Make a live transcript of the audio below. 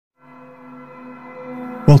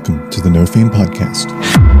Welcome to the No Fame Podcast.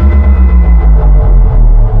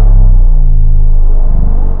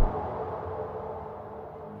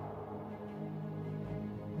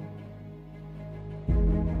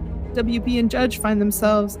 WB and Judge find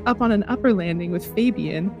themselves up on an upper landing with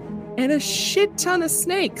Fabian and a shit ton of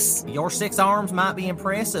snakes. Your 6 arms might be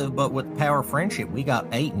impressive, but with the power of friendship, we got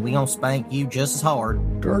 8 and we gonna spank you just as hard.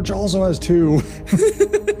 Gurch also has 2.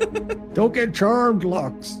 Don't get charmed,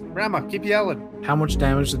 Lux. Grandma, keep yelling. How much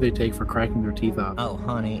damage did they take for cracking their teeth out? Oh,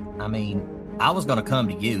 honey, I mean, I was gonna come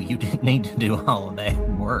to you. You didn't need to do all of that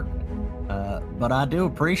work. But I do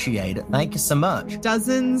appreciate it. Thank you so much.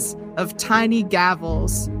 Dozens of tiny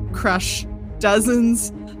gavels crush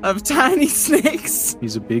dozens of tiny snakes.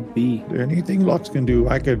 He's a big bee. Anything Lux can do,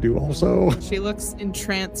 I could do also. She looks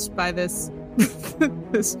entranced by this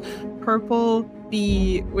this purple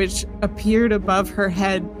bee which appeared above her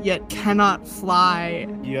head yet cannot fly.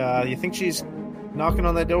 Yeah, you think she's knocking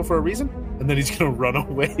on that door for a reason? And then he's gonna run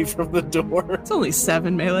away from the door. It's only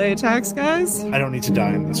 7 melee attacks, guys. I don't need to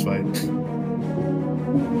die in this fight.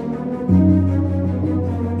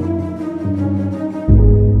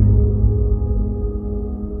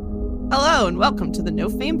 Hello and welcome to the No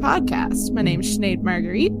Fame Podcast. My name is Sinead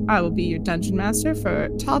Marguerite. I will be your dungeon master for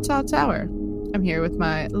Tall Tall Tower. I'm here with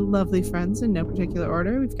my lovely friends in no particular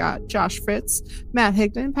order. We've got Josh Fritz, Matt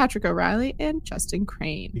Higdon, Patrick O'Reilly, and Justin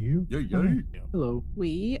Crane. Hello.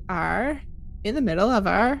 We are in the middle of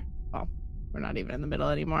our, well, we're not even in the middle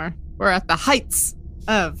anymore. We're at the heights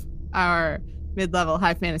of our mid-level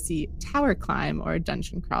high fantasy tower climb or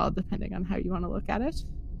dungeon crawl, depending on how you want to look at it.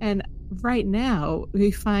 And right now, we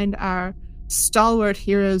find our stalwart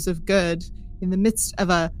heroes of good in the midst of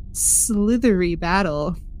a slithery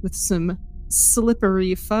battle with some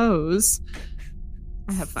slippery foes.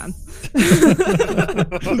 I have fun.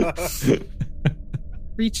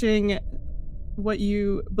 Reaching what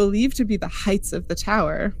you believe to be the heights of the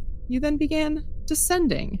tower, you then began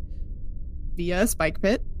descending via a spike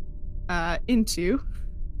pit into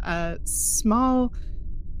a small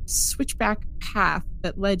switchback path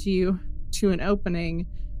that led you to an opening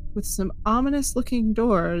with some ominous looking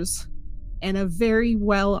doors and a very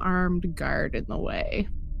well-armed guard in the way.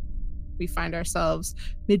 We find ourselves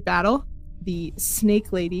mid-battle. The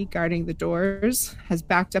snake lady guarding the doors has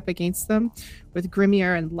backed up against them with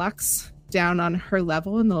Grimier and Lux down on her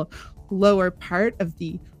level in the lower part of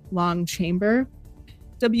the long chamber.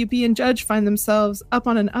 WB and Judge find themselves up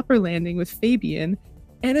on an upper landing with Fabian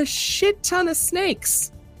and a shit ton of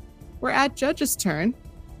snakes. We're at Judge's turn.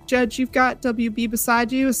 Judge, you've got WB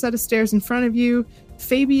beside you, a set of stairs in front of you,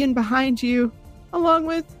 Fabian behind you, along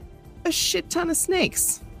with a shit ton of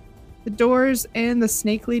snakes. The doors and the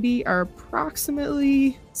snake lady are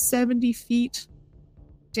approximately 70 feet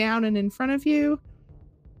down and in front of you.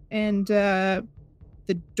 And the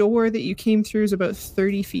door that you came through is about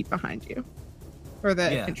 30 feet behind you. Or the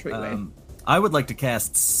entryway. I would like to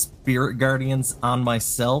cast Spirit Guardians on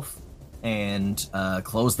myself and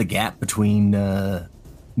close the gap between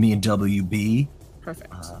me and WB.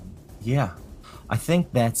 Perfect. Yeah, I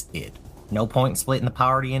think that's it. No point in splitting the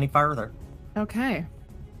party any further. Okay.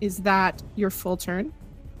 Is that your full turn?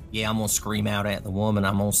 Yeah, I'm going to scream out at the woman.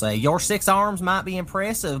 I'm going to say, your 6 arms might be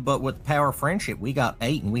impressive, but with the power of friendship, we got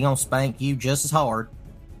 8 and we going to spank you just as hard.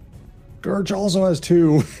 Gurch also has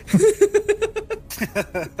 2.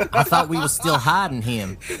 I thought we was still hiding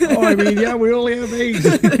him. Oh, I mean, yeah, we only have 8.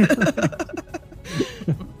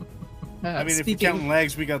 I mean, if you're counting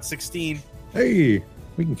legs, we got 16. Hey,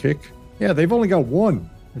 we can kick. Yeah, they've only got 1.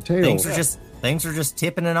 The tail. Things are just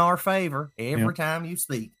tipping in our favor every time you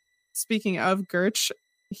speak. Speaking of Gurch,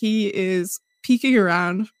 he is peeking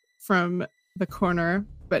around from the corner,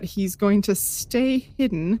 but he's going to stay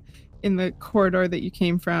hidden in the corridor that you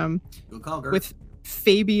came from. Good call, Gurch. With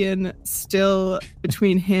Fabian still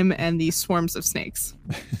between him and the swarms of snakes.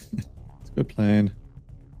 It's a good plan.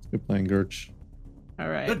 It's a good plan, Gurch. All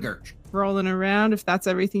right. Good, Gurch. Rolling around. If that's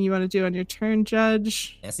everything you want to do on your turn,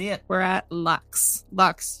 Judge. That's it. We're at Lux.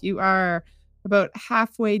 Lux, you are about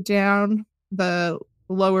halfway down the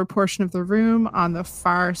lower portion of the room on the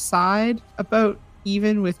far side, about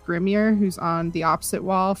even with Grimier, who's on the opposite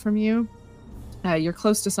wall from you. You're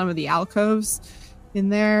close to some of the alcoves in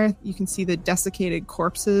there. You can see the desiccated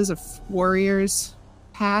corpses of warriors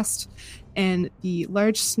past, and the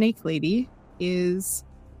large snake lady is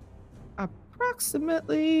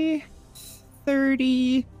approximately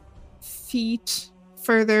 30 feet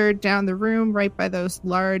further down the room, right by those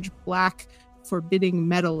large black forbidding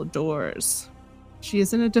metal doors. She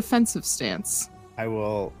is in a defensive stance. I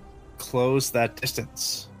will close that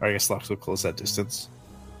distance. Or I guess Lux will close that distance.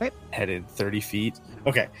 Right. Headed 30 feet.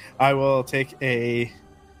 Okay. I will take a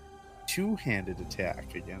two-handed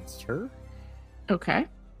attack against her. Okay.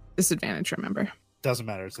 Disadvantage, remember. Doesn't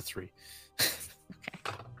matter. It's a 3.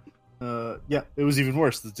 Okay. Yeah, it was even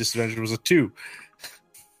worse. The disadvantage was a 2.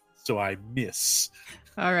 So I miss.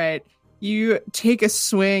 All right. You take a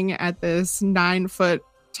swing at this 9-foot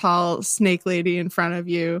tall snake lady in front of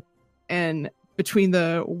you, and between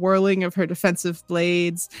the whirling of her defensive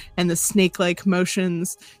blades and the snake-like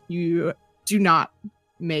motions, you do not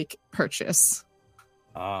make purchase.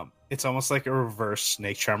 It's almost like a reverse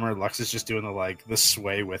snake charmer. Lux is just doing the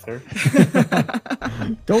sway with her.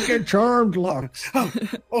 Don't get charmed, Lux.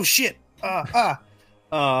 Oh shit.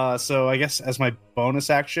 So I guess as my bonus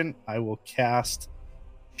action, I will cast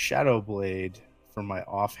Shadow Blade from my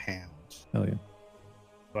offhand. Hell yeah.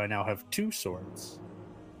 So I now have 2 swords,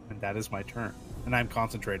 and that is my turn. And I'm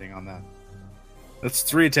concentrating on that. That's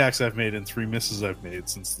 3 attacks I've made and 3 misses I've made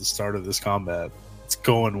since the start of this combat. It's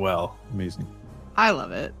going well. Amazing. I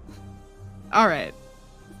love it. All right.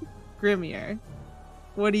 Grimir,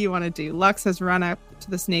 what do you want to do? Lux has run up to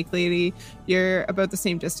the snake lady. You're about the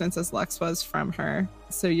same distance as Lux was from her.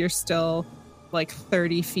 So you're still like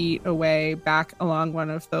 30 feet away back along one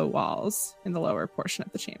of the walls in the lower portion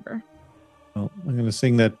of the chamber. Well, I'm going to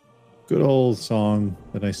sing that good old song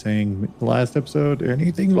that I sang the last episode.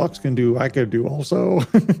 Anything Lux can do, I can do also.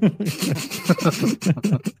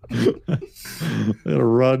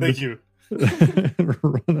 Run. Thank you.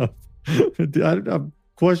 Run up. I'm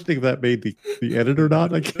questioning if that made the edit or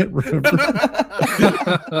not. I can't remember.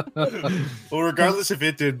 Well, regardless if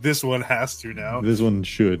it did, this one has to now. This one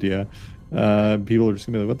should, yeah. People are just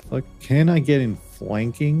going to be like, what the fuck? Can I get in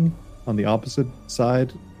flanking on the opposite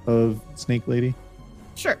side of Snake Lady?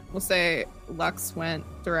 Sure. We'll say Lux went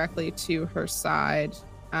directly to her side.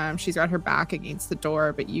 She's got her back against the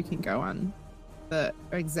door, but you can go on the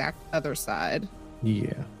exact other side.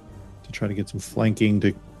 Yeah. To try to get some flanking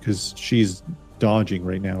because she's dodging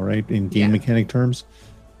right now, right? In game mechanic terms.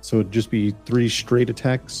 So it'd just be 3 straight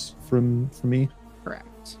attacks from me?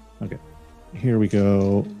 Correct. Okay. Here we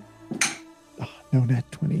go. Oh, no net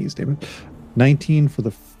 20s, damn it. 19 for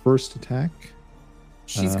the first attack.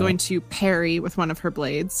 She's going to parry with one of her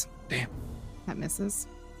blades. Damn. That misses.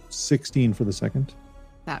 16 for the second.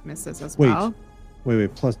 That misses as Wait. well.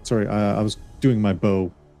 Wait. Plus, sorry, I was doing my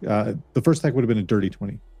bow. The first attack would have been a dirty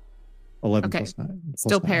 20. 11 Okay. plus 9. Plus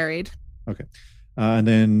Still 9. parried. Okay. And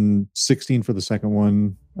then 16 for the second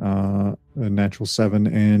one, a natural 7,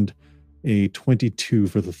 and a 22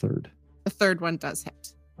 for the third. The third one does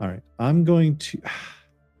hit. All right. I'm going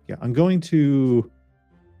to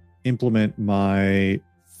implement my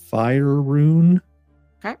fire rune.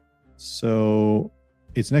 Okay. So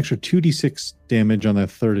it's an extra 2d6 damage on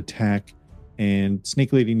that third attack, and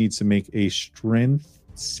Snake Lady needs to make a strength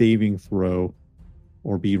saving throw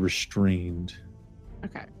or be restrained.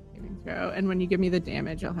 Okay. Saving throw. And when you give me the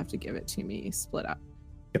damage, you'll have to give it to me split up.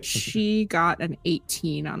 Yep. She got an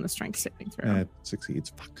 18 on the strength saving throw. That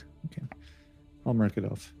succeeds. Fuck. Okay. I'll mark it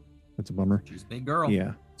off. That's a bummer. She's a big girl.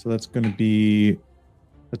 Yeah. So that's going to be...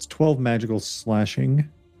 That's 12 magical slashing.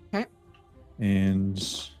 Okay. And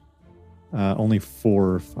only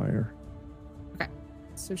 4 fire. Okay.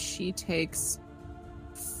 So she takes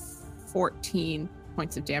 14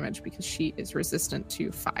 points of damage because she is resistant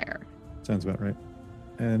to fire. Sounds about right.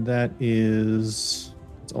 And that's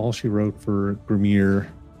all she wrote for Grimir.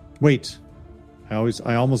 Wait. I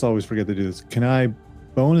almost always forget to do this. Can I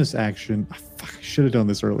bonus action? Oh, fuck, I should have done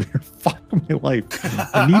this earlier. Fuck my life.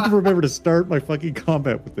 I need to remember to start my fucking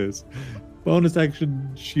combat with this. Bonus action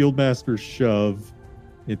Shieldmaster Shove.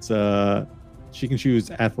 It's she can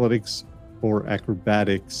choose athletics or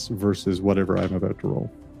acrobatics versus whatever I'm about to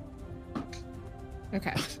roll.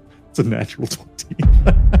 Okay. It's a natural 20.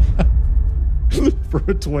 For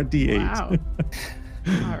a 28. Wow.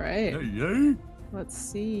 All right. Hey. Let's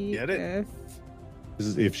see Get it? if This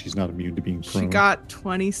is if she's not immune to being prone. she got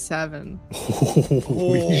 27.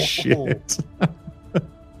 Holy shit.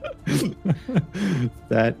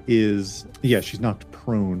 That is... Yeah, she's knocked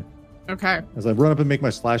prone. Okay. As I run up and make my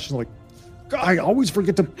slash, she's like, I always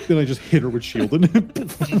forget to... Then I just hit her with shield.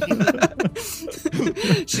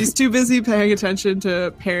 She's too busy paying attention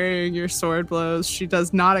to parrying your sword blows. She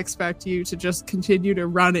does not expect you to just continue to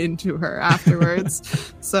run into her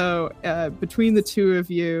afterwards. So between the two of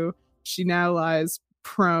you, she now lies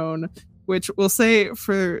prone, which we'll say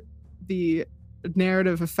for the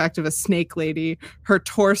narrative effect of a snake lady, her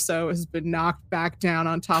torso has been knocked back down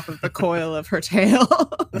on top of the coil of her tail.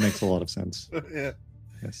 That makes a lot of sense. Yeah.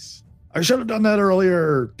 Yes. I should have done that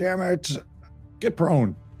earlier. Damn it. Get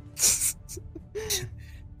prone.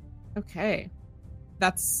 Okay.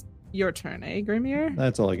 That's your turn, eh, Grimir?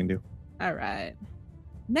 That's all I can do. All right.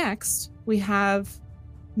 Next, we have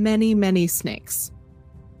many, many snakes.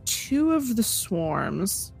 2 of the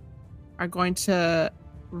swarms are going to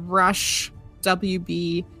rush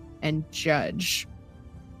WB and Judge.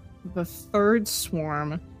 The 3rd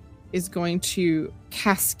swarm is going to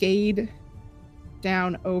cascade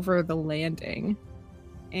down over the landing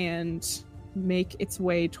and make its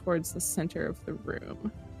way towards the center of the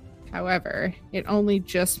room. However, it only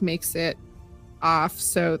just makes it off,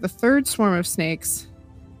 so the 3rd swarm of snakes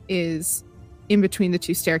is in between the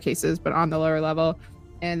 2 staircases, but on the lower level,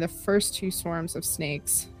 and the first 2 swarms of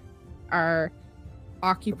snakes are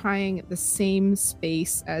occupying the same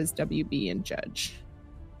space as WB and Judge,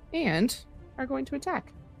 and are going to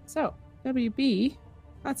attack. So, WB,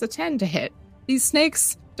 that's a 10 to hit. These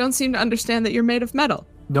snakes don't seem to understand that you're made of metal,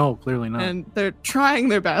 No, clearly not. and they're trying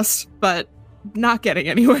their best, but not getting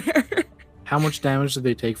anywhere. How much damage did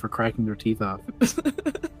they take for cracking their teeth off?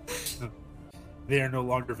 They are no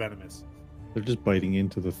longer venomous. They're just biting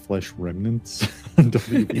into the flesh remnants on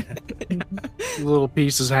WB. Little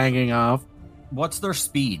pieces hanging off. What's their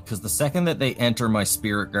speed? Because the second that they enter my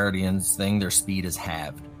Spirit Guardians thing, their speed is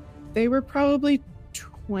halved. They were probably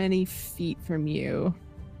 20 feet from you,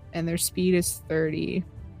 and their speed is 30.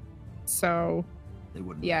 So, They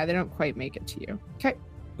wouldn't. yeah, they don't quite make it to you. Okay.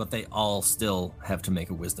 But they all still have to make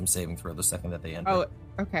a wisdom saving throw the second that they enter. Oh,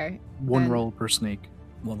 okay. One And roll per snake.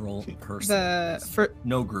 One roll per The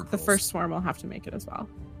no group the rolls. first swarm will have to make it as well,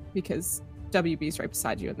 because WB's right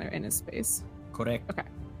beside you and they're in his space. Correct.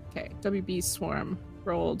 Okay, WB's swarm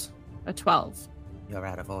rolled a 12. You're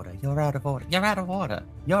out of order. You're out of order. You're out of order.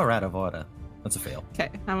 You're out of order. That's a fail. Okay,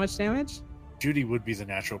 how much damage? Judy would be the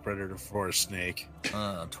natural predator for a snake.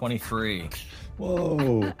 23.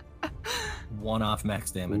 Whoa. 1 off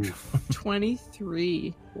max damage. Ooh.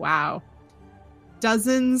 23. Wow.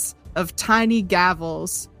 Dozens of tiny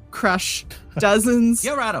gavels crush dozens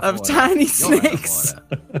You're out of of order. tiny You're out of snakes.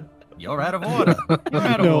 order. You're out of order. You're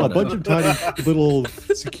out of No, a order. bunch of tiny little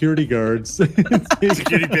security guards.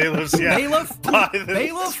 Security bailiffs, yeah. Bailiff? By the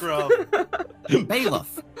Bailiff? scrub.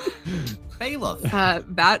 Bailiff. Bailiff.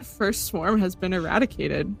 That first swarm has been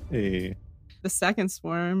eradicated. Hey. The second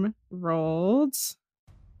swarm rolled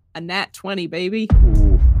a nat 20, baby.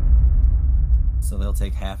 Ooh. So they'll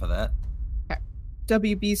take half of that.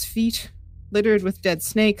 WB's feet littered with dead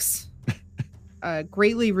snakes. A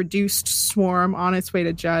greatly reduced swarm on its way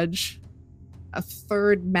to Judge. A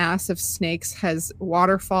 3rd mass of snakes has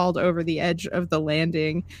waterfalled over the edge of the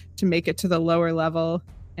landing to make it to the lower level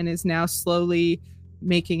and is now slowly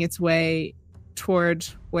making its way toward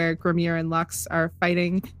where Grimir and Lux are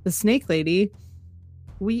fighting the snake lady.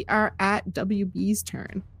 We are at WB's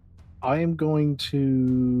turn. I am going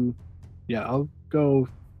to... Yeah, I'll go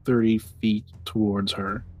 30 feet towards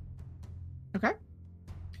her. Okay.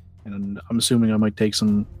 And I'm assuming I might take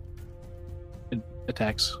some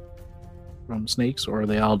attacks from snakes, or are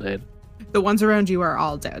they all dead? The ones around you are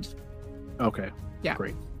all dead. Okay. Yeah.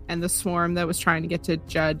 Great. And the swarm that was trying to get to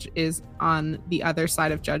Judge is on the other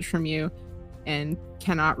side of Judge from you and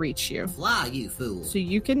cannot reach you. Fly, you fool. So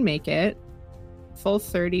you can make it. Full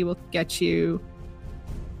 30 will get you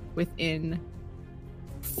within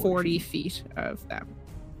 40 feet of them.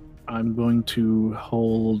 I'm going to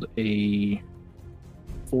hold a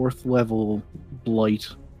 4th level blight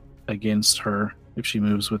against her if she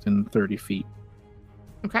moves within 30 feet.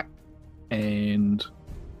 Okay. And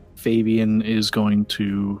Fabian is going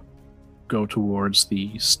to go towards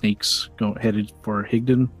the snakes headed for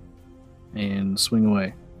Higdon and swing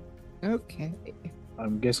away. Okay.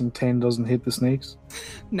 I'm guessing 10 doesn't hit the snakes.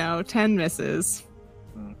 No, 10 misses.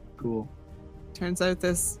 Oh, cool. Turns out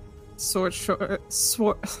this sword.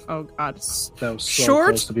 Oh god. That was so Short?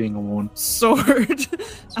 close to being a 1. Sword.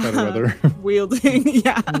 It's better weather. Wielding,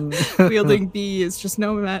 yeah. Wielding bee is just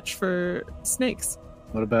no match for snakes.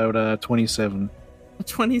 What about 27? A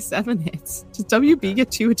 27 hits. Does WB get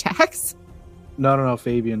 2 attacks? No,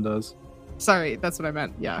 Fabian does. Sorry, that's what I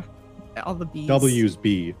meant. Yeah. All the bees. W's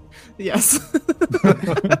B. Yes.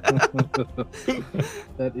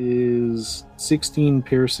 That is 16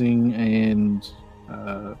 piercing and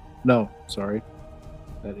no, sorry.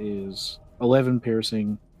 That is 11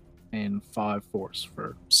 piercing and 5 force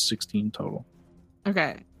for 16 total.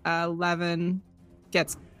 Okay. 11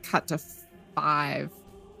 gets cut to 5.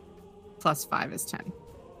 Plus 5 is 10.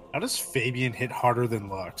 How does Fabian hit harder than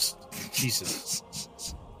Lux? Jesus.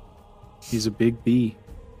 He's a big bee.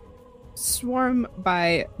 Swarm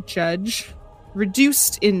by Judge.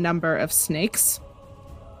 Reduced in number of snakes.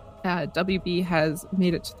 WB has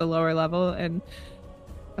made it to the lower level and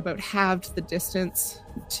about halved the distance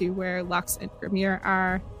to where Lux and Grimir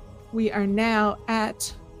are. We are now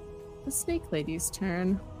at the snake lady's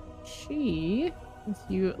turn. She, with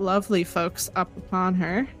you lovely folks up upon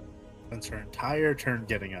her, Spends her entire turn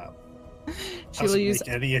getting up. she will Doesn't use make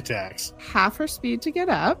any attacks. half her speed to get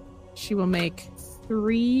up. She will make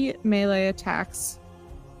 3 melee attacks,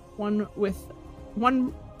 one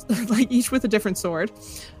like each with a different sword,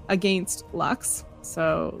 against Lux.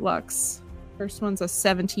 So Lux, first one's a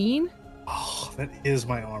 17. Oh, that is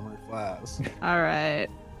my armor class. All right,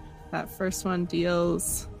 that first one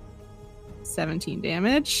deals 17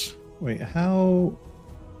 damage. Wait, how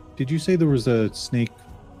did you say there was a snake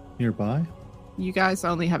nearby? You guys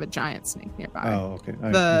only have a giant snake nearby. Oh, okay.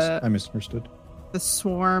 I misunderstood. The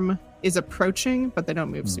swarm is approaching, but they don't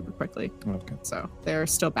move super quickly. Okay, So they're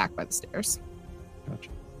still back by the stairs. gotcha.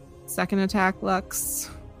 Second attack, Lux.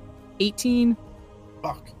 18.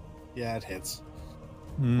 Fuck. Yeah, it hits.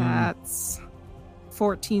 That's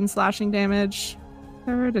 14 slashing damage.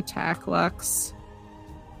 Third attack, Lux.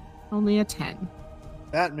 Only a 10.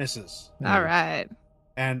 That misses. All right.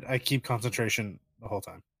 And I keep concentration the whole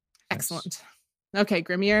time. Excellent. Okay,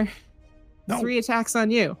 Grimmier. No. 3 attacks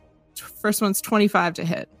on you. First one's 25 to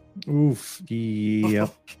hit. Oof.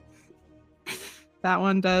 Yep. That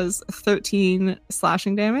one does 13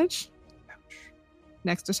 slashing damage.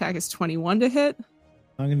 Next attack is 21 to hit.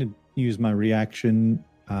 I'm going to use my reaction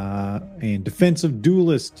and defensive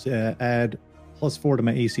duelist to add +4 to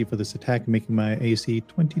my AC for this attack, making my AC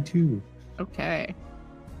 22. Okay,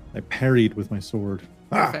 I parried with my sword.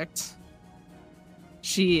 perfect.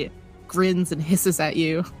 She grins and hisses at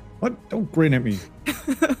you. What? Don't grin at me.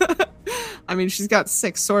 I mean, she's got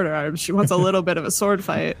 6 sword arms. She wants a little bit of a sword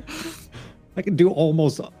fight. I can do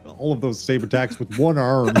almost all of those save attacks with one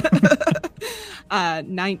arm.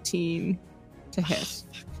 19 to hit.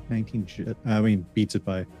 19 shit. I mean, beats it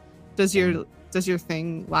by Does your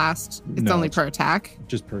thing last? It's No, only it's- per attack.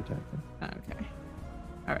 just per attack. Okay.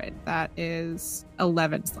 All right. That is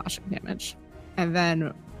 11 slashing damage. And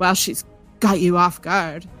then while she's got you off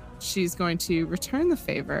guard, she's going to return the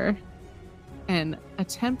favor and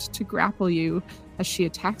attempt to grapple you as she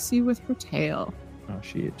attacks you with her tail. Oh,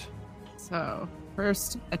 shit. So,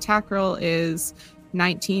 first attack roll is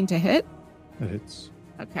 19 to hit. That hits.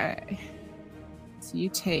 Okay. So you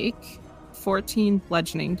take 14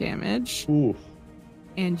 bludgeoning damage Ooh.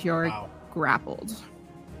 and you're Wow. grappled.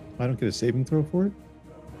 I don't get a saving throw for it?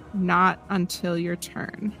 Not until your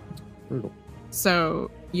turn. Brutal.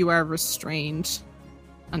 So you are restrained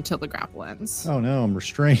until the grapple ends. Oh, no, I'm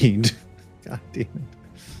restrained. God damn it.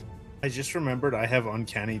 I just remembered I have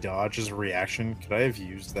Uncanny Dodge as a reaction. Could I have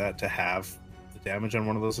used that to have the damage on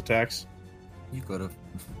one of those attacks? You could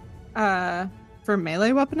have. For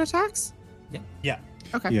melee weapon attacks? Yeah.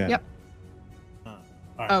 Okay. Yeah. Yep. All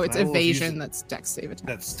right, Oh, it's then I will have used evasion. it- That's dex save attack.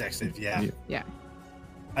 That's dex save, yeah. Yeah. Yeah.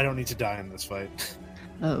 I don't need to die in this fight.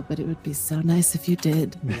 Oh, but it would be so nice if you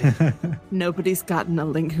did. Nobody's gotten a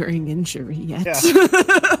lingering injury yet.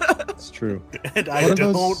 Yeah. It's true. And I What are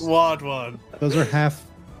don't those- want one. Those are half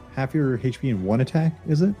your HP in one attack,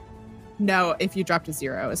 is it? No, if you drop to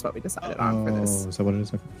 0 is what we decided on for this. Oh, is that what it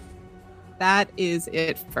is? Okay. That is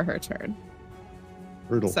it for her turn.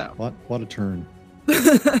 Brutal. So. What a turn.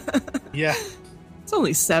 Yeah. It's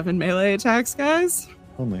only 7 melee attacks, guys.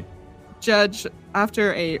 Only. Judge,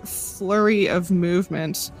 after a flurry of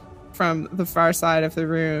movement from the far side of the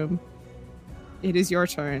room, it is your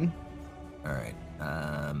turn. All right.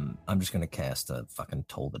 I'm just gonna cast a fucking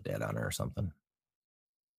Toll the Dead on her or something.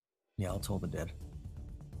 Yeah, I'll Toll the Dead.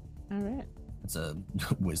 All right. It's a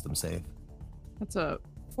wisdom save. That's a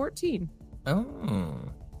 14. Oh,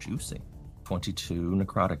 juicy. 22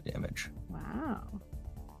 necrotic damage. Wow.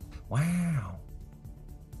 Wow.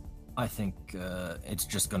 I think it's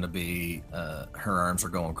just going to be her arms are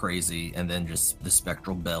going crazy, and then just the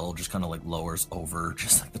spectral bell just kind of like lowers over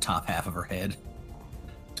just like the top half of her head.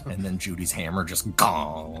 And then Judy's hammer just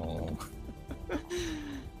gong.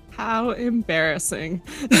 How embarrassing.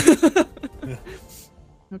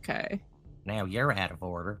 Okay. Now you're out of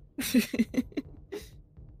order.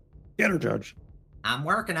 Get her, Judge. I'm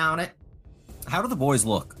working on it. How do the boys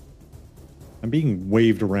look? I'm being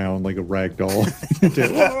waved around like a rag doll.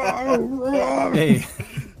 Hey,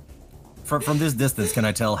 from this distance, can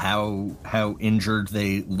I tell how injured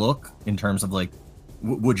they look in terms of like?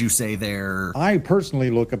 Would you say they're I personally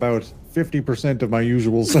look about 50% of my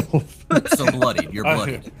usual self. so bloodied? You're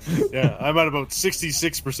bloodied. Yeah, I'm at about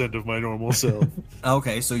 66% of my normal self.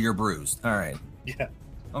 Okay, so you're bruised. All right. Yeah.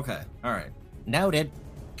 Okay. All right. Noted.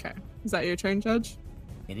 Okay. Is that your turn, Judge?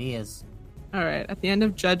 It is. All right. At the end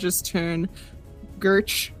of Judge's turn,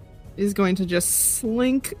 Gurch is going to just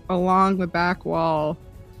slink along the back wall.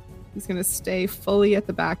 He's going to stay fully at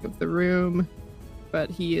the back of the room. but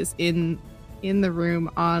he is in the room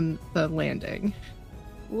on the landing.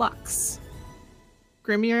 Lux.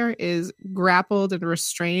 Grimir is grappled and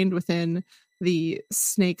restrained within the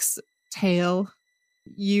snake's tail.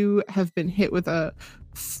 You have been hit with a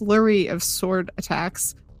flurry of sword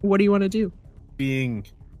attacks. What do you want to do? Being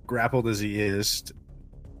grappled as he is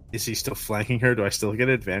he still flanking her? Do I still get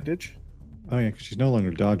advantage? Oh yeah, because she's no longer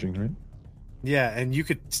dodging, right? Yeah, and you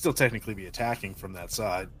could still technically be attacking from that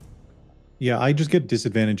side. Yeah, I just get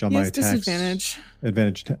disadvantage on my attacks. Disadvantage.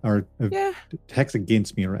 Attacks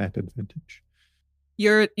against me are at advantage.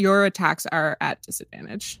 Your attacks are at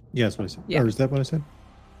disadvantage. Yeah, that's what I said. Yeah. Or is that what I said?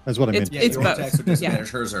 That's what I meant. Yeah, It's your both. attacks are disadvantage.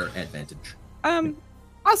 Yeah. Hers are advantage.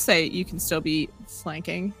 I'll say you can still be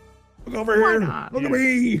flanking. Look over Why here! not? Look at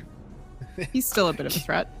me! He's still a bit of a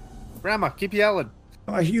threat. Grandma, keep yelling.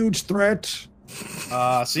 I'm a huge threat.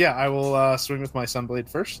 So yeah, I will swing with my Sunblade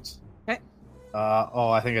first. Okay.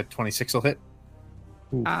 I think a 26 will hit.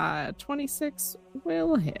 26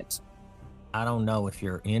 will hit. I don't know if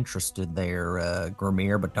you're interested there,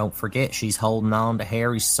 Grimir, but don't forget she's holding on to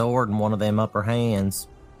Harry's sword in one of them upper hands.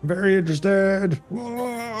 Very interested.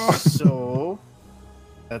 Whoa. So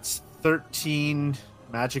that's 13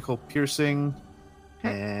 magical piercing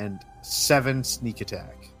and 7 sneak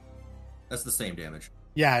attack. That's the same damage.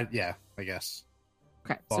 Yeah, I guess.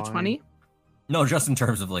 Okay, so Fine. 20. No, just in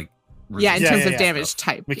terms of like. Yeah, in Yeah, terms yeah, of yeah. damage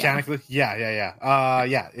type. Mechanically,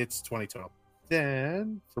 yeah. It's 20 total.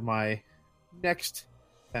 Then for my next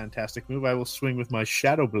fantastic move, I will swing with my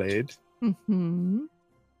Shadow Blade. Mm-hmm.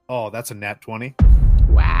 Oh, that's a nat 20.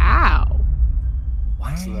 Wow.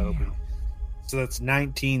 Wow. So that's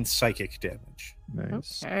 19 psychic damage.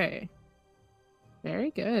 Nice. Okay.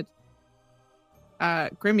 Very good.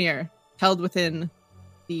 Grimir, held within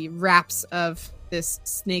the wraps of this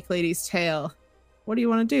snake lady's tail. What do you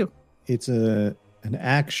want to do? It's an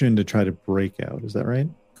action to try to break out. Is that right?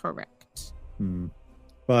 Correct.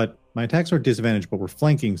 But my attacks are disadvantaged, but we're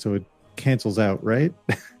flanking, so it cancels out, right?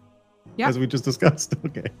 Yeah. As we just discussed.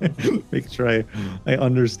 Okay. Make sure I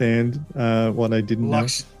understand what I didn't know.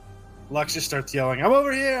 Lux just starts yelling, I'm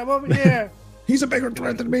over here! He's a bigger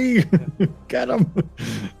threat than me! Get him!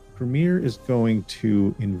 Grimir is going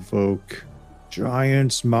to invoke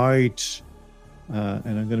Giant's Might, and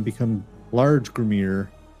I'm going to become Large Grimir.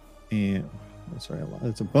 And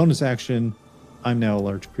it's a bonus action. I'm now a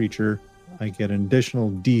large creature. I get an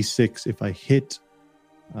additional D6 if I hit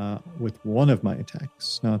with one of my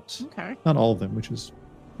attacks, not all of them, which is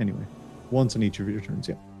anyway once in each of your turns.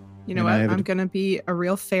 Yeah. You know what? I'm going to be a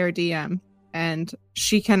real fair DM, and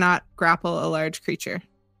she cannot grapple a large creature.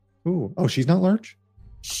 Ooh. Oh, she's not large?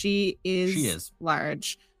 She is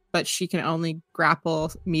large, but she can only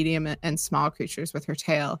grapple medium and small creatures with her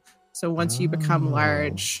tail. So once you become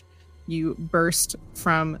large, you burst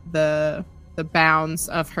from the bounds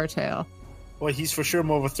of her tail. Boy, he's for sure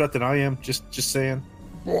more of a threat than I am. Just saying.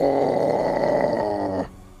 That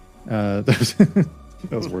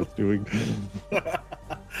was worth doing.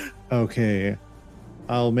 Okay.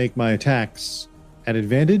 I'll make my attacks at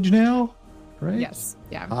advantage now, right? Yes.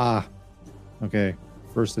 Yeah. Okay.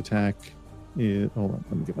 First attack is... Hold on.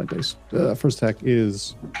 Let me get my dice. First attack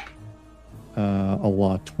is a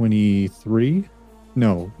lot. 23?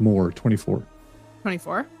 No, more. 24.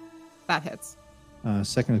 24. That hits.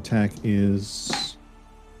 Second attack is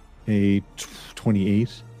a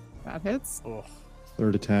 28. That hits. Oh.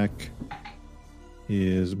 Third attack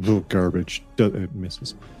is garbage. It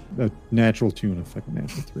misses. A natural 2 and a fucking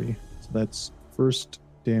natural 3. So that's first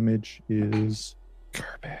damage is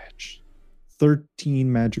garbage.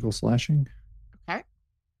 13 magical slashing. Okay.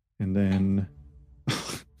 And then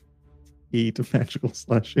 8 magical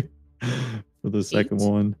slashing for the second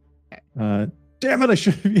one. Okay. Damn it! I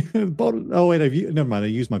should have bonus. Oh wait, never mind. I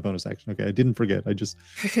used my bonus action. Okay, I didn't forget. I've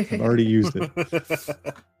already used it.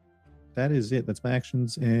 That is it. That's my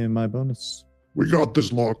actions and my bonus. We got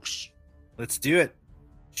this, Lux. Let's do it.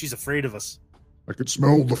 She's afraid of us. I can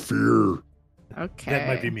smell the fear. Okay. That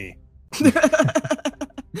might be me.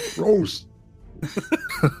 Gross.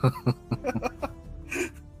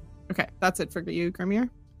 Okay, that's it for you, Grimir.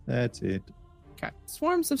 That's it. Okay.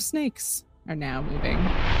 Swarms of snakes are now moving.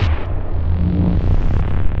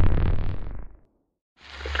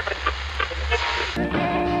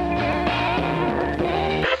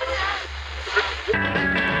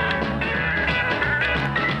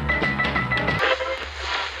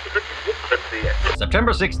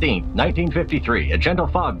 September 16th, 1953, a gentle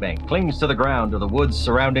fog bank clings to the ground of the woods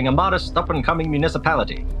surrounding a modest up-and-coming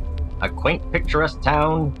municipality. A quaint, picturesque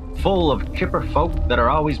town full of chipper folk that are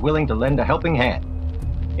always willing to lend a helping hand.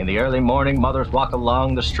 In the early morning, mothers walk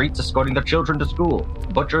along the streets escorting their children to school.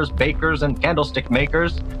 Butchers, bakers, and candlestick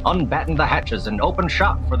makers unbatten the hatches and open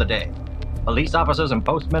shop for the day. Police officers and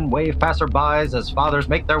postmen wave passerbys as fathers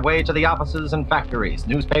make their way to the offices and factories,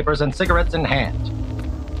 newspapers and cigarettes in hand.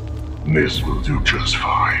 This will do just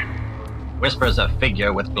fine. Whispers a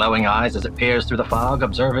figure with glowing eyes as it peers through the fog,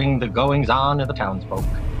 observing the goings-on of the townsfolk.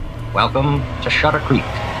 Welcome to Shutter Creek.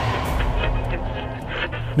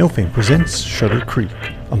 No Fame presents Shutter Creek,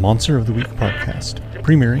 a Monster of the Week podcast,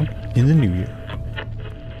 premiering in the new year.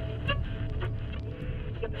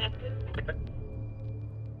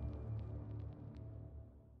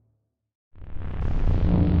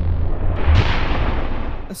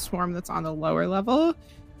 The swarm that's on the lower level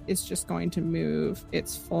is just going to move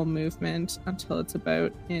its full movement until it's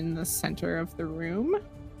about in the center of the room.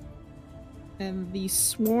 And the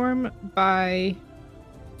swarm by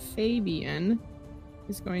Fabian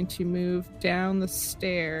is going to move down the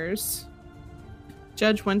stairs.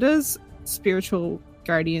 Judge, when does spiritual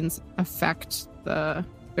guardians affect the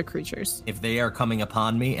creatures? If they are coming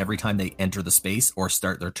upon me every time they enter the space or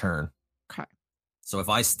start their turn. Okay. So if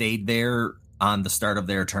I stayed there on the start of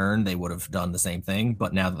their turn, they would have done the same thing.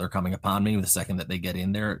 But now that they're coming upon me, the second that they get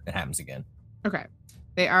in there, it happens again. Okay.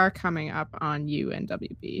 They are coming up on you and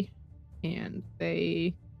WB, and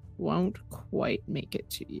they won't quite make it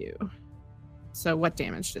to you. So what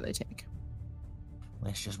damage do they take?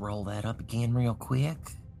 Let's just roll that up again real quick.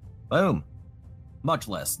 Boom. Much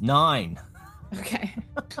less. 9. Okay.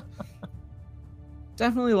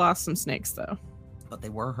 Definitely lost some snakes, though. But they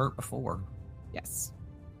were hurt before. Yes.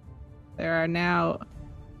 There are now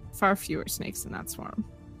far fewer snakes in that swarm.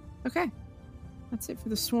 Okay. That's it for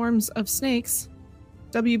the swarms of snakes.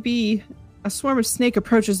 WB, a swarm of snake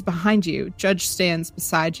approaches behind you. Judge stands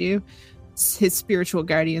beside you. His spiritual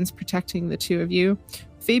guardians protecting the two of you.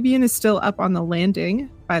 Fabian is still up on the landing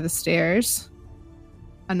by the stairs.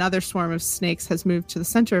 Another swarm of snakes has moved to the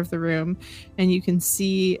center of the room, and you can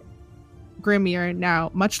see Grimir, now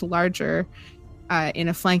much larger, in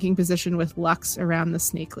a flanking position with Lux around the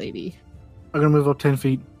snake lady. I'm going to move up 10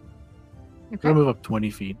 feet. I'm Okay. going to move up 20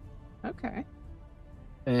 feet. Okay.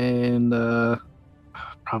 And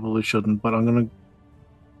probably shouldn't, but I'm going to...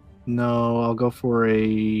 No, I'll go for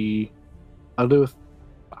a... I'll do a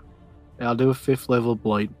 5th level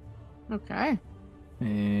blight. Okay.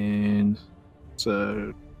 And it's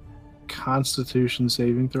a Constitution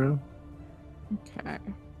saving throw. Okay.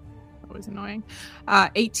 Always annoying.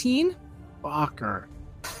 18. Fucker.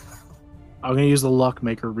 I'm going to use the luck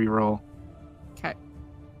maker reroll. Okay.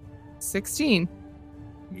 16.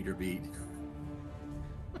 Meter beat.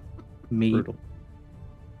 Me. Brutal.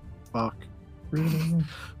 Fuck.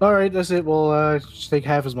 Alright, that's it. We'll just take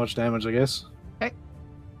half as much damage, I guess. Okay.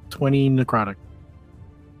 20 necrotic.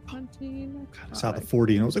 20. I saw the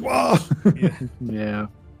 40 and I was like, whoa! Yeah. Yeah.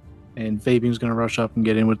 And Fabian's going to rush up and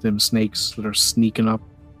get in with them snakes that are sneaking up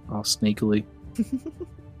all snakily.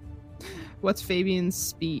 What's Fabian's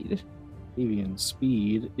speed? Fabian's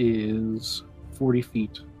speed is 40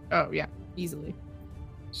 feet. Oh, yeah. Easily.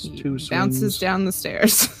 It's He 2 bounces swings. down the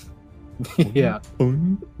stairs. Yeah.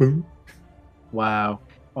 Boom, boom. Wow.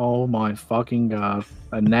 Oh my fucking god.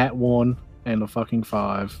 A nat 1 and a fucking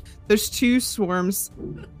 5. There's 2 swarms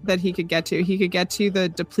that he could get to. He could get to the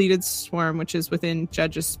depleted swarm, which is within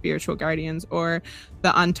Judge's spiritual guardians, or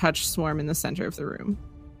the untouched swarm in the center of the room.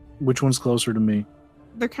 Which one's closer to me?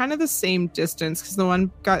 They're kind of the same distance because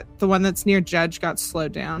the one that's near Judge got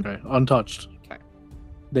slowed down. Okay. Untouched. Okay.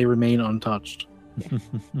 They remain untouched.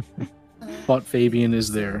 But Fabian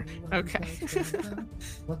is there. Okay.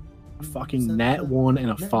 A fucking nat 1 and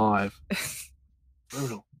a 5.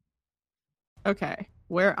 Brutal. Okay.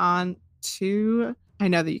 We're on to... I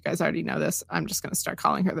know that you guys already know this. I'm just going to start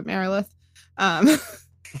calling her the Marilith.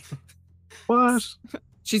 What?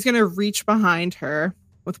 She's going to reach behind her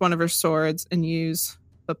with one of her swords and use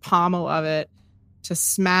the pommel of it to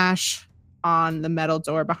smash on the metal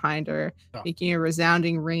door behind her, Oh. making a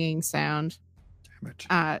resounding ringing sound. Damn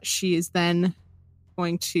it. She is then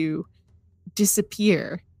going to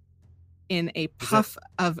disappear in a puff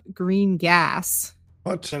of green gas.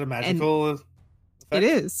 What? Is that a magical effect? It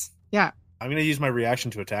is. Yeah. I'm going to use my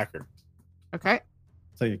reaction to attack her. Okay.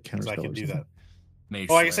 It's like a Because counterspell. I can do that. Mage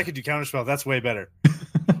Oh, I guess I Slayer. could do counterspell. That's way better.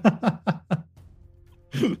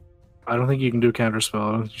 I don't think you can do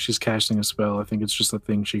counterspell. She's casting a spell. I think it's just a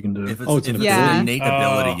thing she can do. If it's, Oh, it's if an it's ability? an innate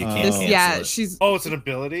ability, you can't Oh. cancel Yeah, it. she's. Oh, it's an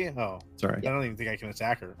ability? Oh. Sorry. I don't even think I can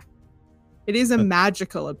attack her. It is a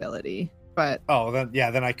magical ability, but Oh,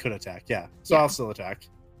 then I could attack. Yeah. So Yeah. I'll still attack.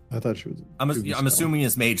 I thought she was. I'm assuming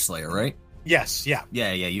it's Mage Slayer, right? Yes, yeah.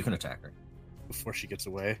 Yeah, you can attack her. Before she gets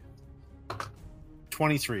away.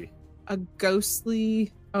 23. A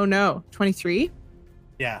ghostly... Oh no, 23?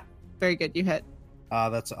 Yeah. Very good, you hit.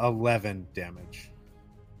 That's 11 damage.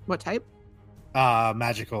 What type?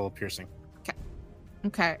 Magical piercing.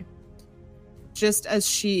 Okay. Just as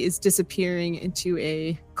she is disappearing into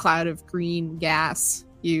a cloud of green gas,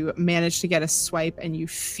 you manage to get a swipe and you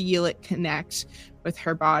feel it connect with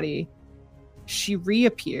her body. She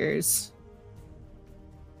reappears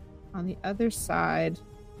on the other side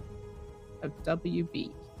of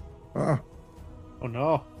WB. Ah, Oh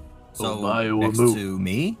no. So my, we'll next move. to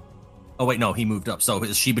me? Oh wait, no, he moved up. So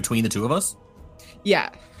is she between the two of us? Yeah.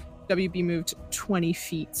 WB moved 20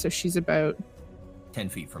 feet, so she's about... 10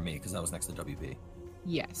 feet from me, because I was next to WB.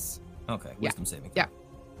 Yes. Okay, Yeah. wisdom saving. Yeah.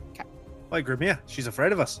 Like Grimia, she's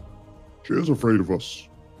afraid of us. she is afraid of us.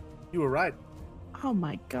 You were right. Oh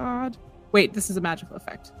my god. Wait, this is a magical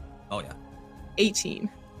effect. Oh yeah. 18.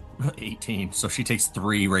 18. So she takes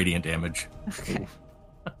 3 radiant damage. Okay.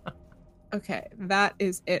 Okay, that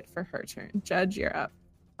is it for her turn. Judge, you're up.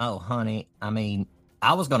 Oh, honey, I mean,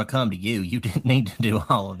 I was going to come to you. You didn't need to do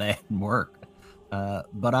all of that work.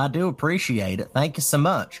 But I do appreciate it. Thank you so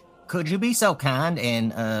much. Could you be so kind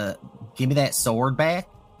and give me that sword back?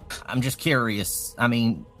 I'm just curious. I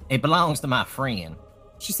mean, it belongs to my friend.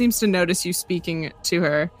 She seems to notice you speaking to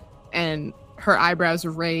her, and her eyebrows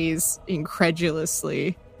raise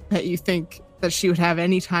incredulously that you think that she would have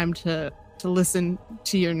any time to listen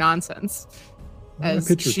to your nonsense. I As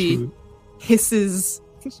picture she two hisses...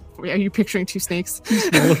 Are you picturing two snakes?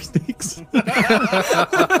 smaller snakes.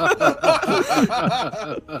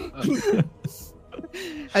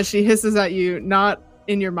 As she hisses at you, not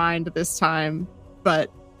in your mind this time,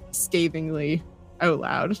 but scathingly out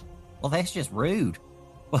loud. Well, that's just rude.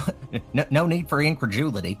 Well, no need for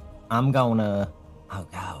incredulity. I'm gonna... Oh,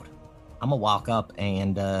 God. I'm gonna walk up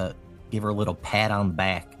and give her a little pat on the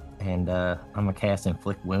back, and I'm gonna cast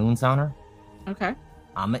Inflict Wounds on her. Okay.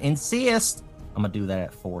 I'm gonna insist. I'm gonna do that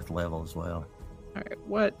at 4th level as well. All right.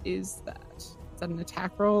 What is that? Is that an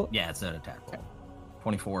attack roll? Yeah, it's an attack roll.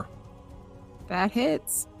 24. That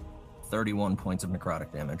hits. 31 points of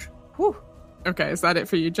necrotic damage. Whew. Okay. Is that it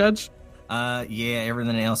for you, Judge? Yeah,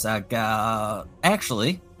 everything else I got...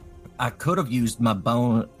 Actually, I could have used my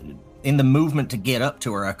bone... In the movement to get up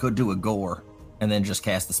to her, I could do a gore, and then just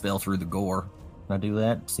cast the spell through the gore. Can I do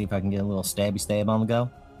that? See if I can get a little stabby stab on the go?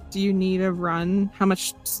 Do you need a run? How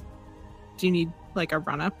much do you need, like, a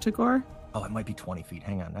run up to Gore? Oh, it might be 20 feet.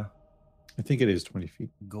 Hang on now. I think it is 20 feet.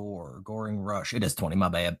 Goring rush. It is 20, my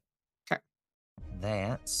bad. Okay.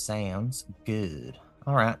 That sounds good.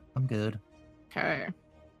 All right, I'm good. Okay.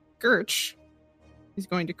 Gertch is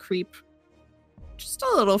going to creep just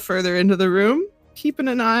a little further into the room, keeping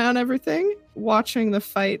an eye on everything, watching the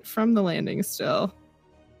fight from the landing still.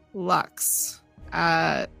 Lux.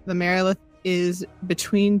 The Marilith is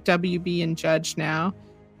between WB and Judge now,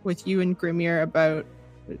 with you and Grimir about,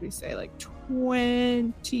 what did we say, like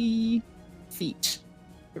 20 feet,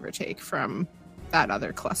 give or take, from that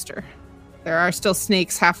other cluster. There are still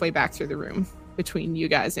snakes halfway back through the room between you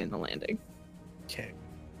guys and the landing. Okay.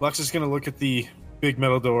 Lux is going to look at the big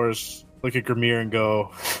metal doors, look at Grimir and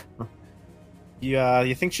go, yeah,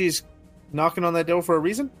 you think she's knocking on that door for a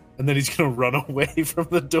reason? And then he's going to run away from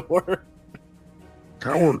the door.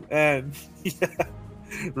 Coward. And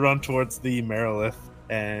run towards the Marilith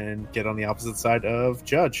and get on the opposite side of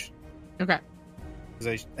Judge. Okay. 'Cause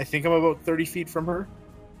I think I'm about 30 feet from her.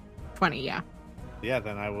 20, yeah. Yeah,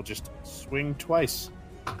 then I will just swing twice.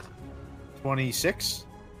 26.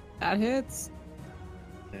 That hits.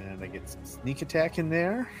 And I get some sneak attack in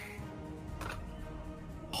there.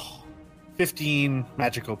 15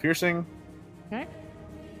 magical piercing. Okay.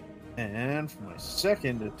 And for my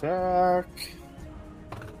second attack...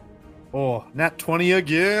 Oh, nat 20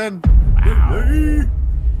 again. Wow.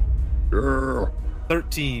 Yeah.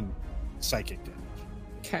 13 psychic damage.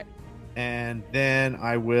 Okay. And then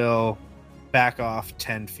I will back off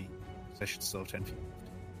 10 feet. So I should still have 10 feet.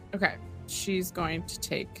 Okay. She's going to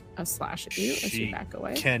take a slash at you as She you back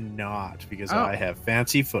away. cannot because Oh. I have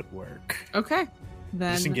fancy footwork. Okay.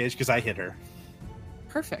 Then Disengage because I hit her.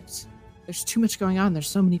 perfect. There's too much going on. There's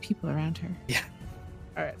so many people around her. Yeah.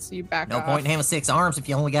 All right, so you back No off. point in having 6 arms if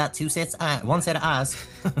you only got 2 sets of eyes. 1 set of eyes.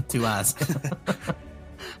 2 eyes.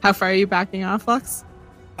 How far are you backing off, Lux?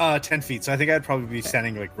 10 feet. So I think I'd probably be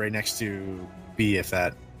standing like right next to B if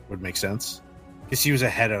that would make sense. Because he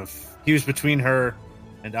was between her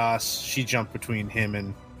and us. She jumped between him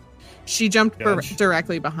and... She jumped Judge.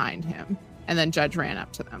 directly behind him, and then Judge ran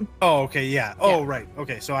up to them. Oh, okay, yeah. Oh, Yeah. right.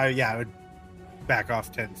 Okay, so I would back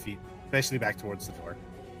off 10 feet. Basically back towards the door.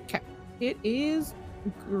 It is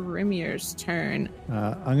Grimmir's turn.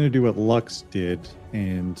 I'm going to do what Lux did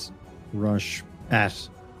and rush at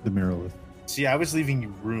the Marilith. See, I was leaving you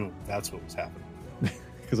room. That's what was happening.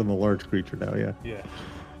 Because I'm a large creature now, yeah. Yeah.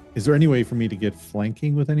 Is there any way for me to get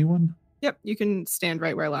flanking with anyone? Yep, you can stand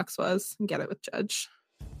right where Lux was and get it with Judge.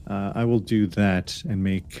 I will do that and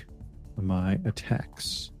make my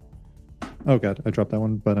attacks. Oh god, I dropped that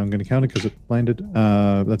one, but I'm going to count it because it landed.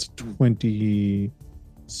 That's 28.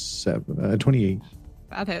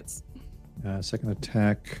 That hits. Second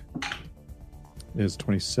attack is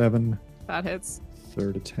 27. That hits.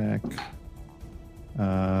 Third attack,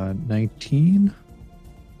 19.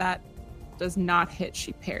 That does not hit.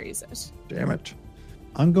 She parries it. Damn it.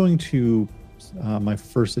 I'm going to, my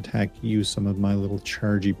first attack, use some of my little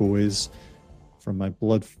chargy boys from my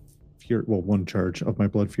Blood Fury, well, one charge of my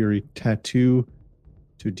Blood Fury tattoo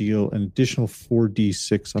to deal an additional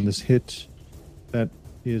 4d6 on this hit. That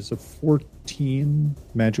is a 14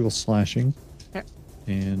 magical slashing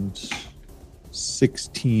and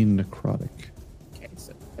 16 necrotic. Okay,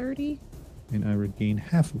 so 30. And I regain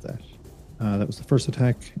half of that. That was the first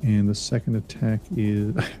attack, and the second attack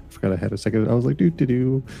is... I forgot I had a second. I was like,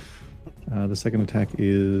 do. The second attack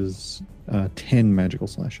is 10 magical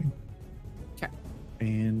slashing. Okay.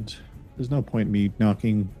 And there's no point in me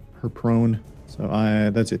knocking her prone, so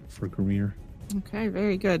that's it for Grimir. Okay,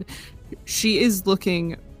 very good. She is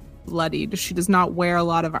looking bloodied. She does not wear a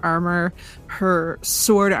lot of armor. Her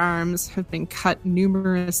sword arms have been cut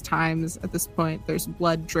numerous times at this point. There's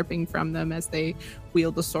blood dripping from them as they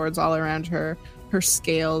wield the swords all around her. Her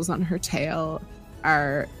scales on her tail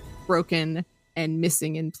are broken and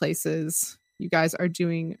missing in places. You guys are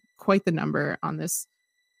doing quite the number on this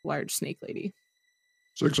large snake lady.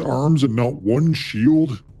 6 arms and not one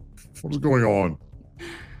shield? What is going on?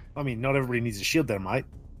 I mean, not everybody needs a shield there, mate.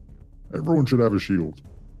 Everyone should have a shield.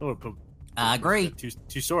 Oh, but I agree.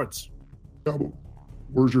 two swords. Yeah, but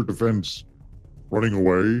where's your defense? Running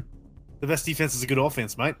away? The best defense is a good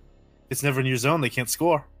offense, mate. It's never in your zone. They can't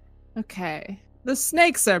score. Okay. The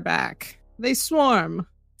snakes are back. They swarm.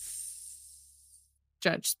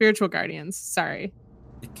 Judge, spiritual guardians. Sorry.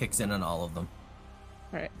 It kicks in on all of them.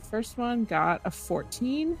 All right. First one got a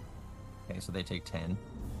 14. Okay, so they take 10.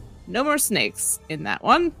 No more snakes in that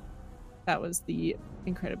one. That was the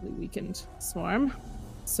incredibly weakened swarm.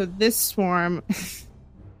 So this swarm,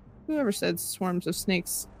 whoever said swarms of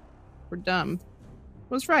snakes were dumb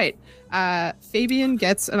was right. Fabian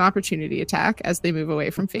gets an opportunity attack as they move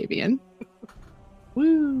away from Fabian.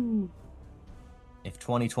 Woo! If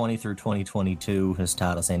 2020 through 2022 has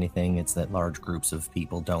taught us anything, it's that large groups of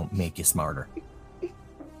people don't make you smarter.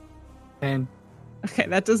 And Okay,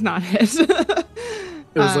 that does not hit. it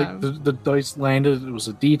was like the dice landed. It was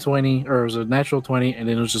a D20, or it was a natural 20, and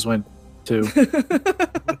then it just went 2.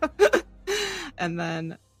 And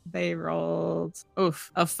then they rolled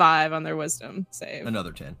a 5 on their wisdom save.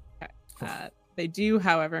 Another 10. Okay. They do,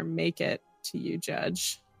 however, make it to you,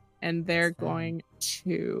 Judge, and they're going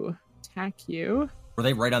to attack you. Were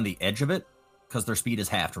they right on the edge of it? Because their speed is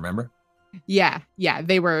halved, remember? Yeah,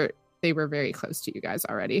 they were very close to you guys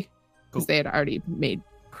already because they had already made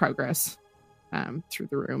progress through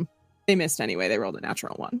the room. They missed anyway. They rolled a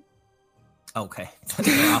natural 1. Okay.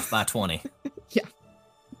 They're off by 20. Yeah.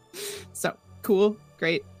 So, cool.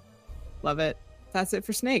 Great. Love it. That's it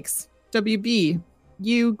for snakes. WB,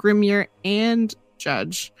 you, Grimir, and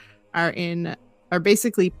Judge are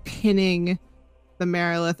basically pinning the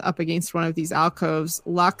Marilith up against one of these alcoves.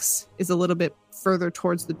 Lux is a little bit further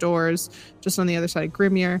towards the doors, just on the other side of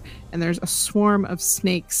Grimir, and there's a swarm of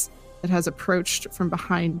snakes that has approached from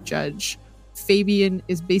behind Judge. Fabian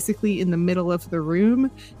is basically in the middle of the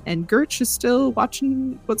room, and Gertch is still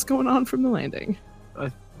watching what's going on from the landing.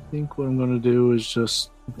 I think what I'm going to do is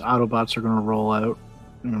just the Autobots are going to roll out.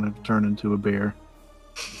 I'm going to turn into a bear.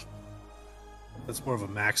 That's more of a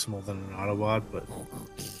Maximal than an Autobot, but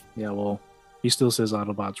Yeah, well, he still says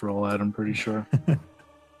Autobots roll out, I'm pretty sure.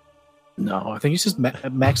 No, I think he says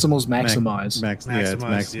Maximals maximize.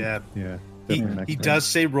 Maximize, yeah. He does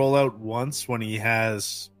say roll out once when he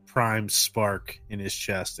has Prime Spark in his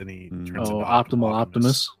chest, and he turns into Optimal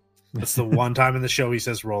Optimus. That's the one time in the show he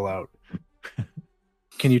says roll out.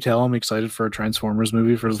 Can you tell I'm excited for a Transformers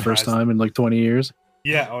movie for the first time in like 20 years?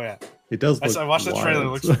 Yeah, oh yeah. It does. I watched the trailer. It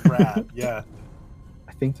looks like rad. Yeah.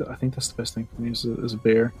 I think that's the best thing for me is a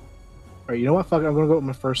bear. All right, you know what? Fuck it. I'm gonna go with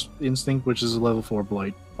my first instinct, which is a level 4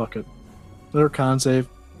 blight. Fuck it. Another con save.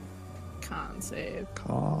 Con save.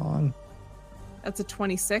 Con. That's a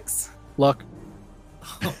 26. Luck.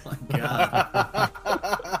 Oh my god.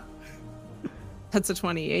 That's a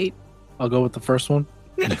 28. I'll go with the first one.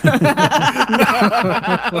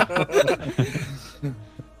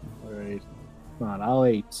 Come on, all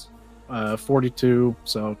 8s. 42,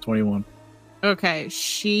 so 21. Okay,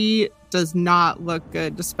 she does not look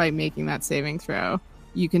good despite making that saving throw.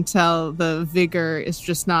 You can tell the vigor is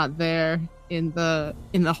just not there in the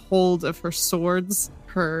hold of her swords.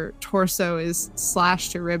 Her torso is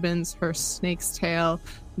slashed to ribbons. Her snake's tail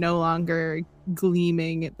no longer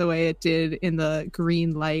gleaming the way it did in the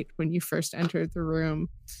green light when you first entered the room.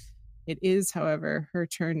 It is, however, her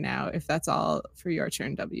turn now, if that's all for your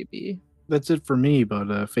turn, WB. That's it for me,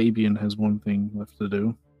 but Fabian has one thing left to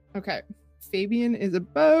do. Okay. Fabian is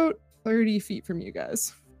about 30 feet from you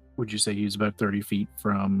guys. Would you say he's about 30 feet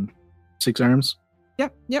from Six Arms?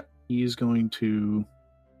 Yep. He is going to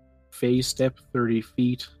phase step 30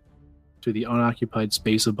 feet to the unoccupied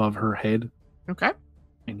space above her head. Okay.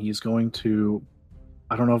 And he's going to...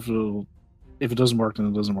 I don't know if it doesn't work, then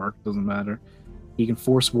it doesn't work. It doesn't matter. He can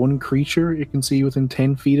force one creature it can see within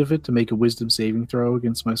 10 feet of it to make a wisdom saving throw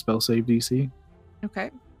against my spell save DC.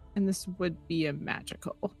 Okay. And this would be a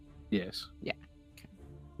magical. Yes. Yeah. Okay.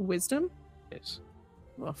 Wisdom? Yes.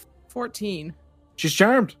 Well, 14. She's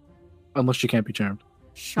charmed. Unless she can't be charmed.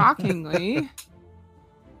 Shockingly,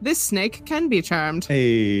 this snake can be charmed.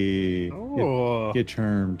 Hey, Oh. get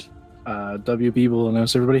charmed. WB will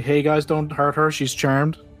announce everybody, hey guys, don't hurt her. She's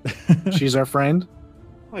charmed. She's our friend.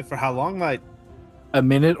 Wait, for how long, mate? A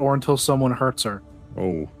minute or until someone hurts her.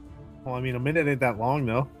 Oh, Well, I mean, a minute ain't that long,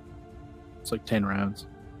 though. It's like 10 rounds.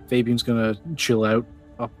 Fabian's gonna chill out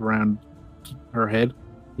up around her head.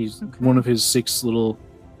 He's Okay. one of his 6 little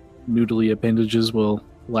noodly appendages will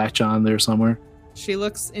latch on there somewhere. She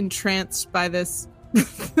looks entranced by this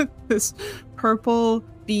this purple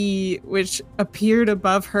bee which appeared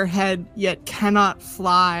above her head yet cannot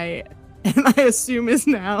fly, and I assume is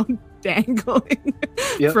now dangling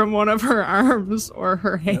Yep. from one of her arms or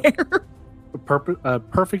her hair. A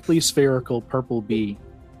perfectly spherical purple bee.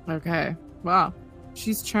 Okay. Wow.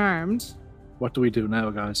 She's charmed. What do we do now,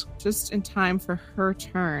 guys? Just in time for her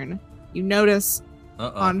turn. You notice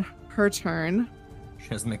Uh-oh. on her turn. She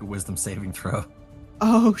has to make a wisdom saving throw.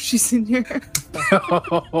 Oh, she's in your.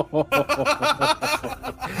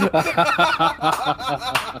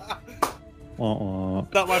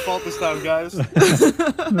 Not my fault this time, guys.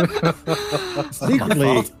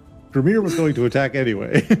 Secretly, Grimir was going to attack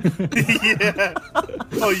anyway. Yeah.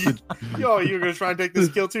 Oh, you're gonna try and take this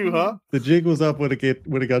kill too, huh? The jig was up when it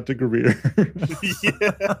got to Grimir.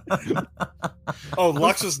 Yeah. Oh,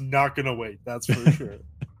 Lux is not gonna wait. That's for sure.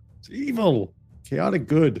 It's evil, chaotic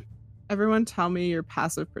good. Everyone, tell me your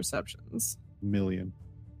passive perceptions. Million.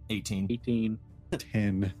 18. 18.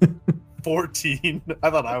 10. 14. I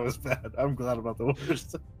thought I was bad. I'm glad about the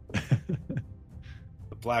worst.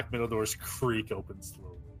 The black middle doors creak open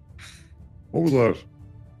slowly. what was that?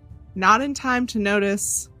 Not in time to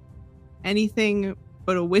notice anything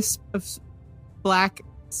but a wisp of black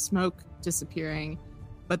smoke disappearing,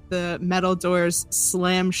 but the metal doors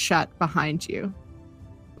slam shut behind you.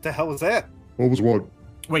 What the hell was that? What was what?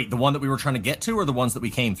 Wait, the one that we were trying to get to or the ones that we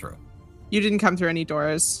came through? You didn't come through any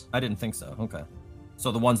doors. I didn't think so. Okay.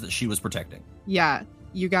 So the ones that she was protecting. Yeah,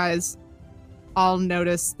 you guys all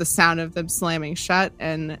notice the sound of them slamming shut,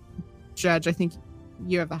 and Judge, I think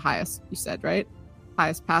you have the highest, you said, right?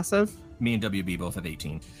 Highest passive. Me and WB both have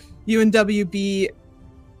 18. You and WB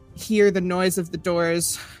hear the noise of the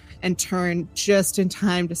doors and turn just in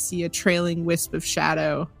time to see a trailing wisp of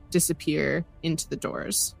shadow disappear into the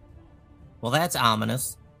doors. Well, that's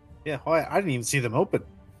ominous. Yeah, I didn't even see them open.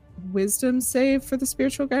 Wisdom save for the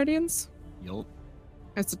spiritual guardians? Yup.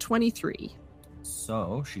 That's a 23.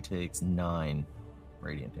 So she takes 9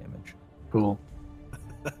 radiant damage. Cool.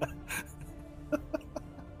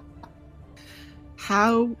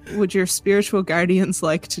 How would your spiritual guardians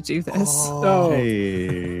like to do this? Oh.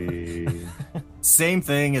 Hey. Same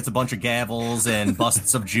thing. It's a bunch of gavels and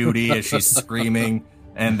busts of Judy as she's screaming,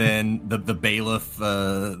 and then the bailiff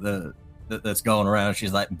that's going around.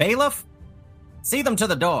 She's like, "Bailiff, see them to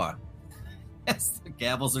the door." Yes, the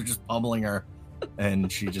gavels are just pummeling her,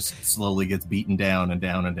 and she just slowly gets beaten down and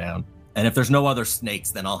down and down. And if there's no other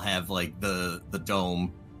snakes, then I'll have like the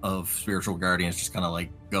dome of spiritual guardians just kind of like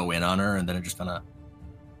go in on her, and then it just kind of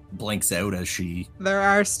blinks out as she. There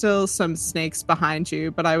are still some snakes behind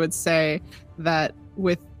you, but I would say that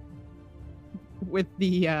with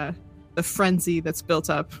the frenzy that's built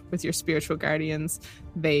up with your spiritual guardians,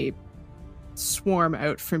 they swarm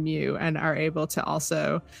out from you and are able to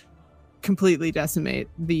also completely decimate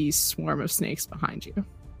the swarm of snakes behind you.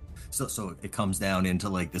 So it comes down into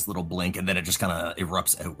like this little blink, and then it just kind of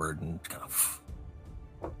erupts outward and kind of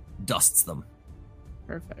dusts them.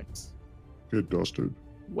 Perfect. Get dusted.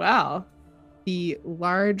 Well, the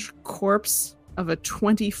large corpse of a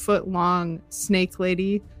 20-foot long snake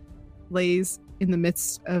lady lays in the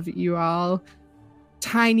midst of you all.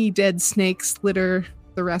 Tiny dead snakes litter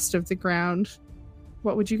the rest of the ground.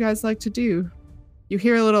 What would you guys like to do? You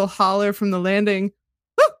hear a little holler from the landing.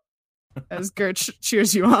 Woo! As Gertch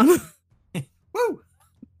cheers you on. Woo!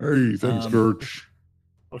 Hey, thanks, Gertch.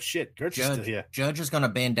 Oh shit, Gertch is still here. Judge is going to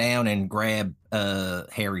bend down and grab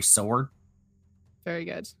Harry's sword. Very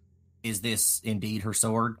good. Is this indeed her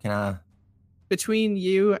sword? Can I? Between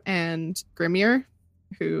you and Grimir,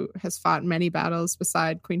 who has fought many battles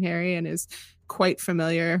beside Queen Harry and is quite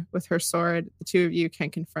familiar with her sword, the two of you can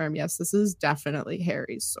confirm, yes, this is definitely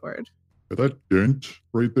Harry's sword. That dent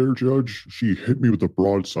right there, Judge, she hit me with a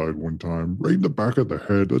broadside one time, right in the back of the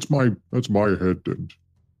head. That's my head dent.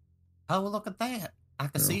 Oh, look at that. I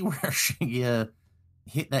can see where she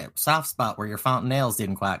hit that soft spot where your fontanelles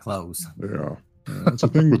didn't quite close. Yeah. It's a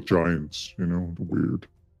thing with giants, weird.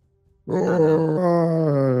 I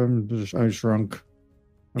shrunk.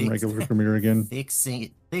 I'm regular Grimir again. Thick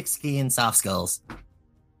skin, soft skulls.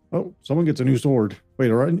 Oh, someone gets a new sword. Wait,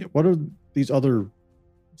 all right. What are these other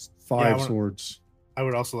 5 swords? I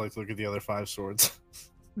would also like to look at the other 5 swords.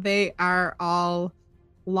 They are all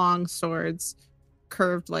long swords,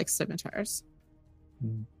 curved like scimitars.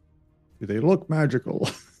 Do they look magical?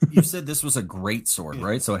 You said this was a great sword,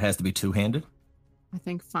 right? So it has to be two-handed? I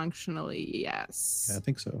think functionally, yes. Yeah, I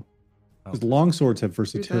think so. Because the long swords have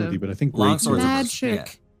versatility, but I think long great swords.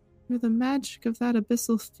 Magic. Through the magic of that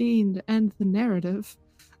abyssal fiend and the narrative.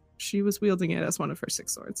 She was wielding it as one of her 6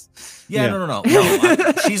 swords. Yeah. No.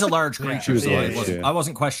 She's a large creature. I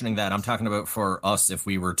wasn't questioning that. I'm talking about for us if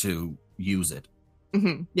we were to use it.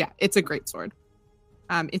 Mm-hmm. Yeah, it's a great sword.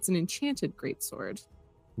 It's an enchanted great sword.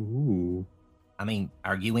 Ooh. I mean,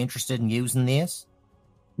 are you interested in using this?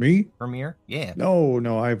 Me? Premier? Yeah. No.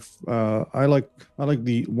 I like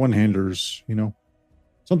the one-handers,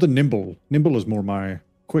 Something nimble. Nimble is more my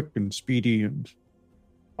quick and speedy and...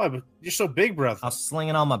 Why, but you're so big, brother. I'll sling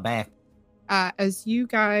it on my back. As you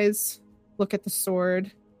guys look at the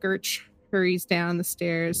sword, Gertch hurries down the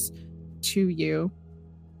stairs to you.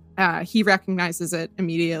 He recognizes it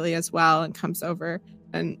immediately as well and comes over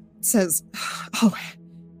and says, "Oh,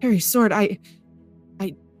 Harry's sword, I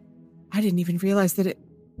didn't even realize that it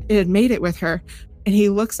had made it with her." And he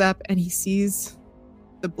looks up and he sees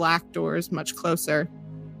the black doors much closer.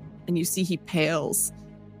 And you see he pales.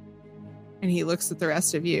 And he looks at the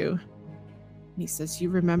rest of you. And he says, "You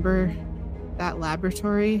remember that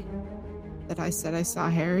laboratory that I said I saw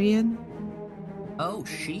Harry in? Oh,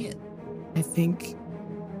 shit. I think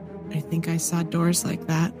I saw doors like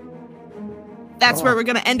that." That's where we're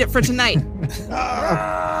going to end it for tonight.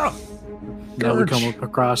 Now we come up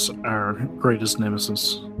across our greatest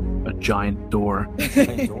nemesis, a giant door.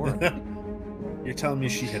 You're telling me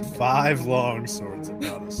she had 5 long swords and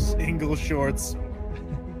not a single short sword?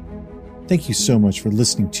 Thank you so much for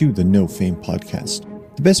listening to the No Fame podcast.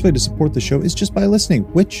 The best way to support the show is just by listening,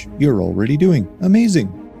 which you're already doing.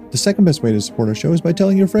 Amazing. The second best way to support our show is by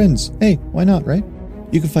telling your friends. Hey, why not, right?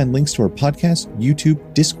 You can find links to our podcast, YouTube,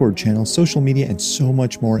 Discord channel, social media, and so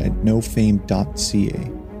much more at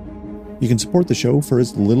nofame.ca. You can support the show for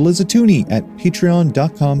as little as a toonie at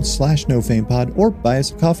patreon.com/nofamepod or buy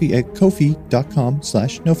us a coffee at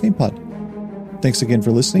ko-fi.com/nofamepod. Thanks again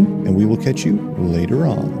for listening, and we will catch you later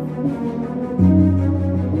on.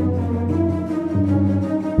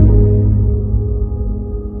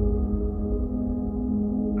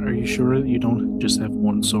 Are you sure that you don't just have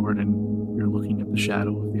one sword and you're looking at the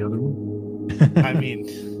shadow of the other one? I mean,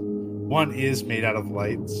 one is made out of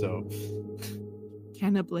light, so...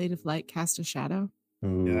 Can a blade of light cast a shadow Yeah,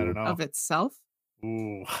 I don't know. of itself?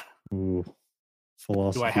 Ooh.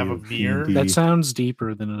 Philosophy. Do I have a mirror? D&D. That sounds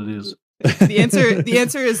deeper than it is. The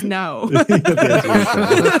answer is no.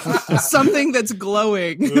 Something that's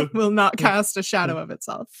glowing will not cast a shadow of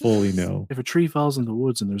itself. Fully no. If a tree falls in the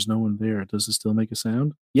woods and there's no one there, does it still make a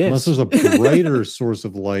sound? Yes. Unless there's a brighter source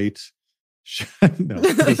of light. No,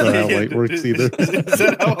 that's not how light works either. Is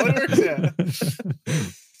that how it works? Yeah.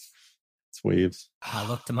 It's waves. I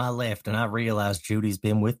look to my left and I realize Judy's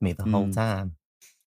been with me the whole time.